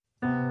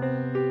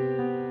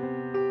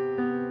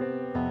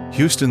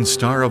Houston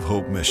Star of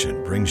Hope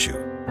Mission brings you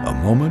a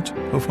moment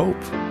of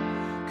hope.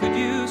 Could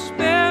you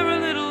spare a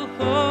little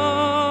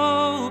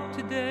hope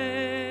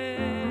today?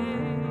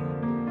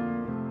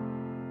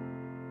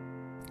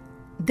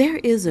 There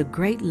is a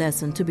great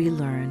lesson to be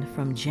learned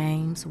from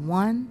James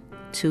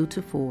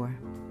 1:2-4.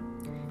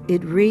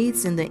 It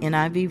reads in the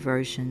NIV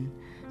version,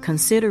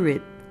 "Consider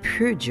it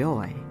pure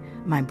joy,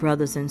 my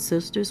brothers and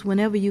sisters,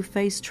 whenever you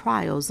face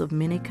trials of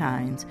many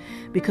kinds,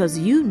 because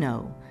you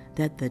know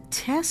that the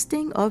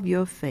testing of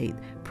your faith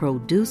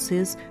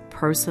produces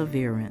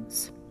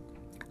perseverance.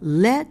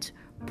 Let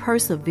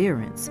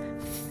perseverance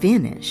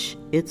finish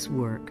its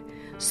work,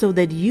 so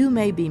that you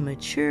may be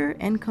mature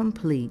and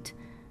complete,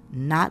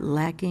 not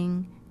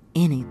lacking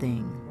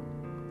anything."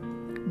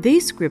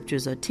 These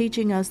scriptures are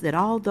teaching us that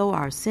although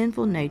our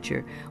sinful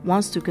nature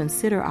wants to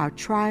consider our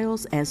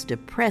trials as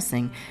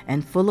depressing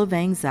and full of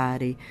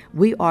anxiety,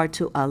 we are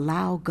to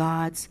allow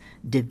God's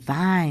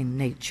divine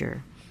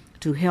nature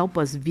to help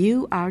us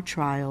view our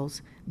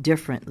trials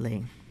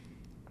differently.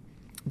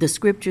 The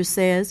scripture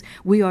says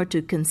we are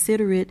to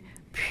consider it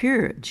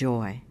pure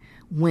joy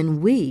when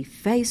we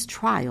face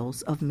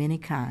trials of many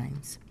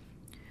kinds.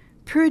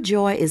 Pure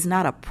joy is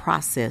not a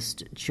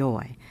processed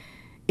joy.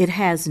 It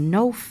has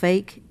no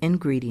fake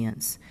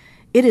ingredients.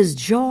 It is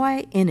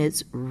joy in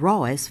its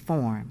rawest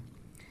form.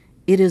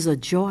 It is a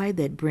joy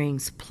that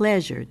brings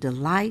pleasure,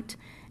 delight,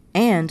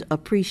 and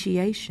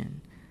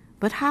appreciation.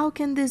 But how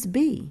can this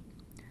be?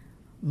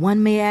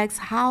 One may ask,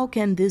 how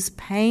can this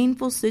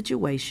painful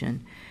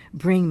situation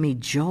bring me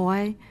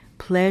joy,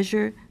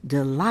 pleasure,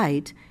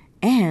 delight,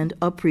 and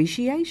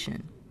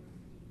appreciation?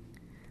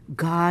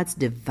 God's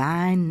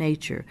divine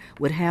nature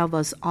would have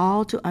us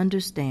all to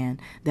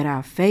understand that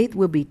our faith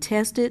will be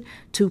tested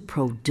to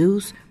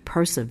produce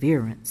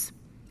perseverance.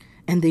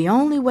 And the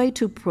only way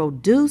to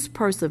produce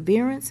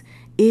perseverance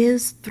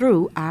is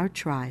through our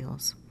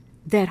trials.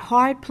 That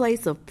hard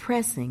place of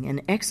pressing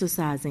and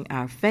exercising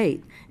our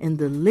faith in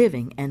the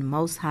living and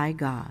Most High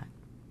God.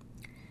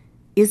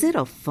 Is it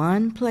a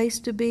fun place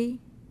to be?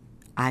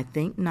 I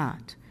think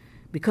not,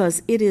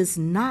 because it is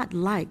not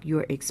like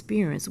your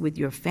experience with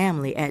your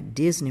family at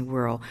Disney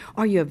World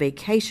or your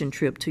vacation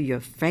trip to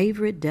your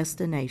favorite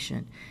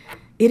destination.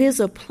 It is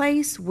a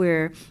place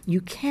where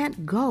you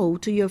can't go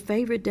to your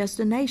favorite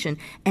destination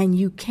and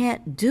you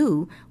can't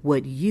do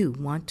what you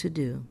want to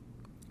do.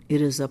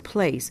 It is a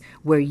place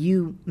where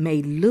you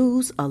may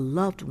lose a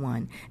loved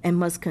one and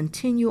must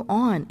continue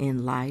on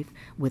in life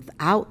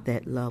without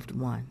that loved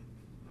one.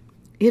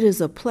 It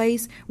is a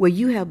place where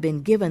you have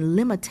been given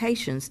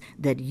limitations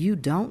that you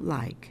don't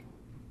like.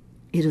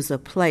 It is a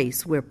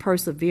place where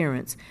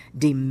perseverance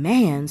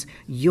demands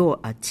your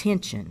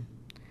attention.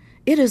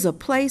 It is a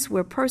place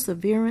where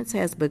perseverance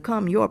has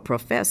become your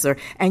professor,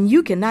 and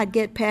you cannot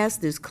get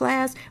past this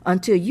class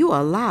until you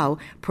allow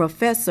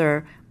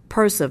Professor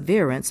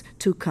Perseverance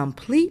to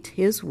complete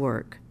his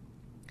work.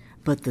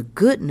 But the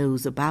good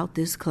news about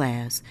this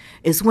class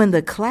is when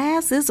the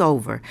class is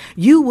over,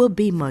 you will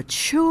be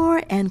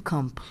mature and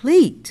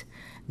complete,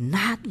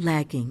 not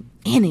lacking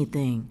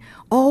anything.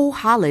 Oh,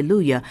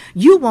 hallelujah.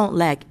 You won't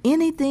lack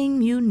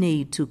anything you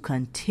need to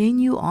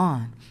continue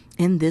on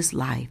in this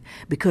life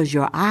because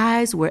your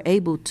eyes were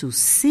able to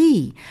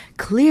see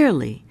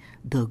clearly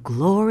the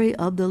glory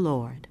of the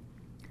Lord.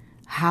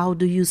 How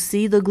do you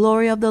see the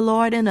glory of the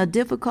Lord in a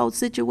difficult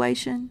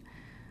situation?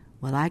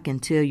 Well, I can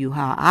tell you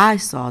how I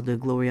saw the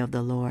glory of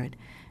the Lord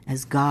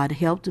as God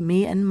helped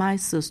me and my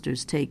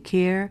sisters take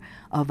care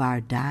of our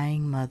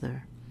dying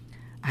mother.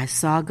 I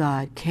saw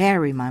God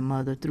carry my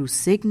mother through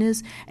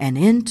sickness and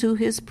into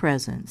his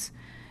presence.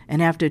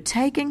 And after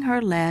taking her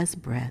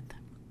last breath,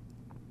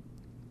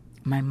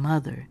 my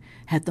mother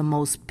had the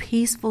most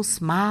peaceful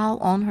smile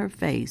on her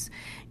face,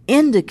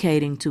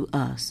 indicating to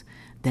us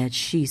that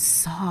she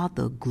saw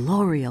the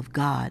glory of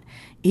God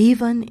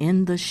even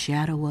in the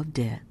shadow of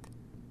death.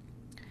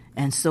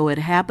 And so it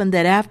happened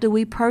that after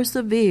we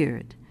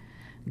persevered,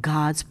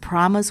 God's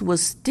promise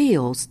was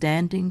still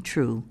standing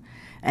true,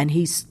 and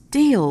he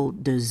still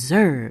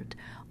deserved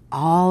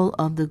all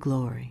of the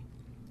glory.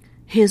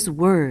 His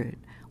word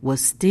was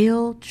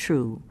still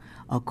true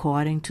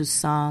according to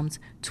Psalms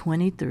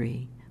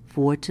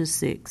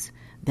 23:4-6,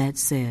 that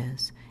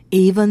says,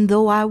 "Even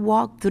though I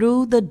walk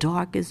through the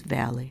darkest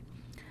valley,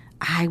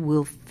 I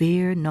will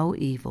fear no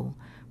evil,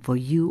 for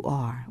you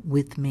are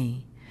with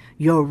me.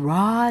 Your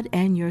rod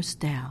and your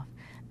staff,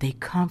 they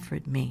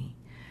comfort me.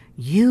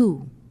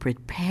 You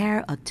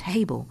prepare a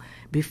table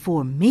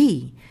before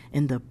me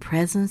in the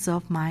presence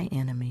of my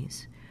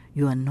enemies.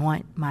 You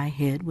anoint my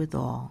head with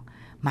oil.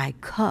 My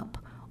cup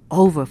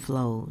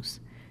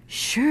overflows.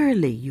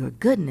 Surely your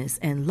goodness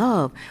and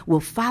love will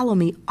follow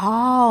me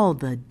all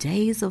the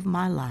days of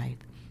my life,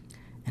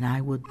 and I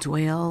will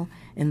dwell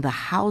in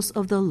the house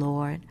of the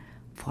Lord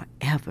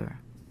forever."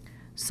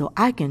 So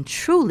I can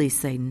truly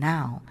say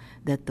now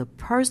that the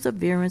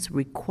perseverance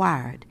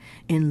required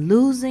in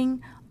losing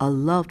a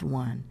loved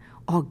one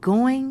or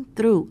going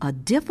through a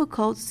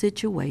difficult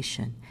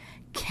situation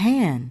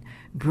can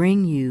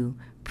bring you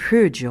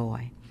pure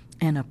joy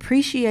and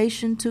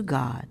appreciation to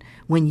God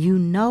when you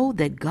know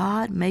that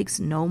God makes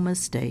no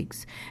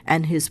mistakes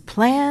and His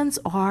plans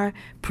are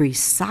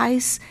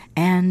precise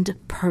and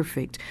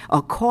perfect,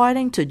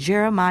 according to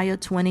Jeremiah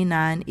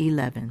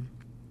 29:11.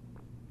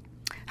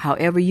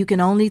 However, you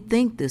can only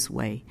think this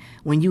way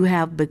when you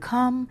have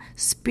become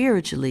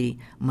spiritually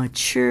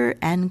mature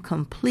and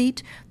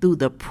complete through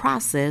the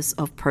process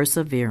of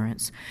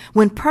perseverance.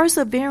 When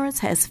perseverance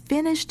has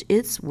finished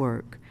its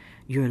work,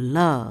 your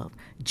love,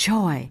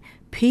 joy,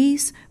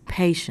 peace,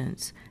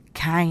 patience,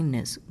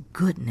 kindness,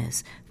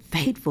 goodness,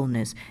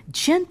 faithfulness,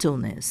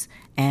 gentleness,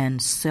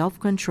 and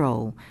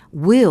self-control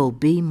will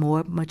be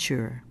more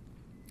mature.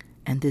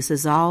 And this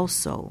is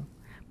also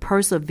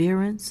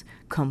perseverance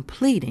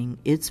completing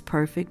its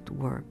perfect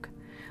work.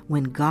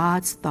 When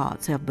God's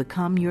thoughts have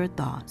become your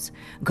thoughts,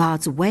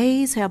 God's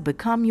ways have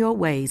become your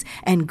ways,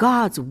 and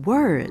God's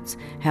words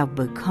have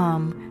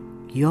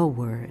become your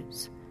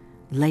words.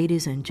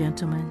 Ladies and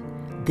gentlemen,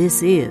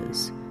 this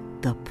is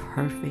the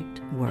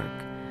perfect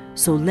work.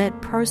 So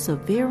let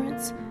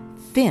perseverance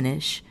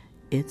finish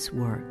its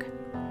work.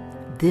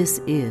 This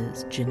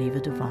is Geneva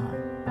Devon.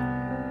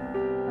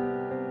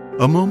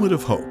 A Moment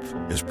of Hope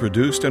is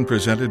produced and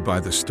presented by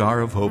the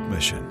Star of Hope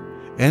Mission,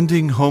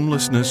 ending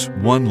homelessness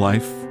one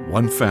life,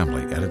 one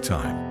family at a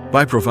time,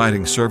 by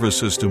providing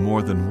services to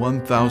more than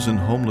 1,000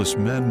 homeless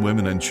men,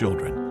 women, and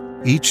children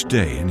each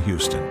day in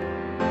Houston.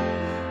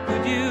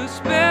 Could you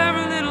spare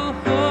a little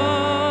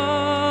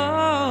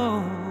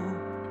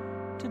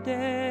hope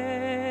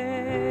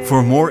today?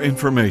 For more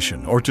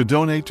information or to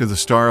donate to the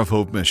Star of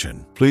Hope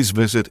Mission, please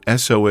visit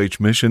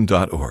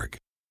sohmission.org.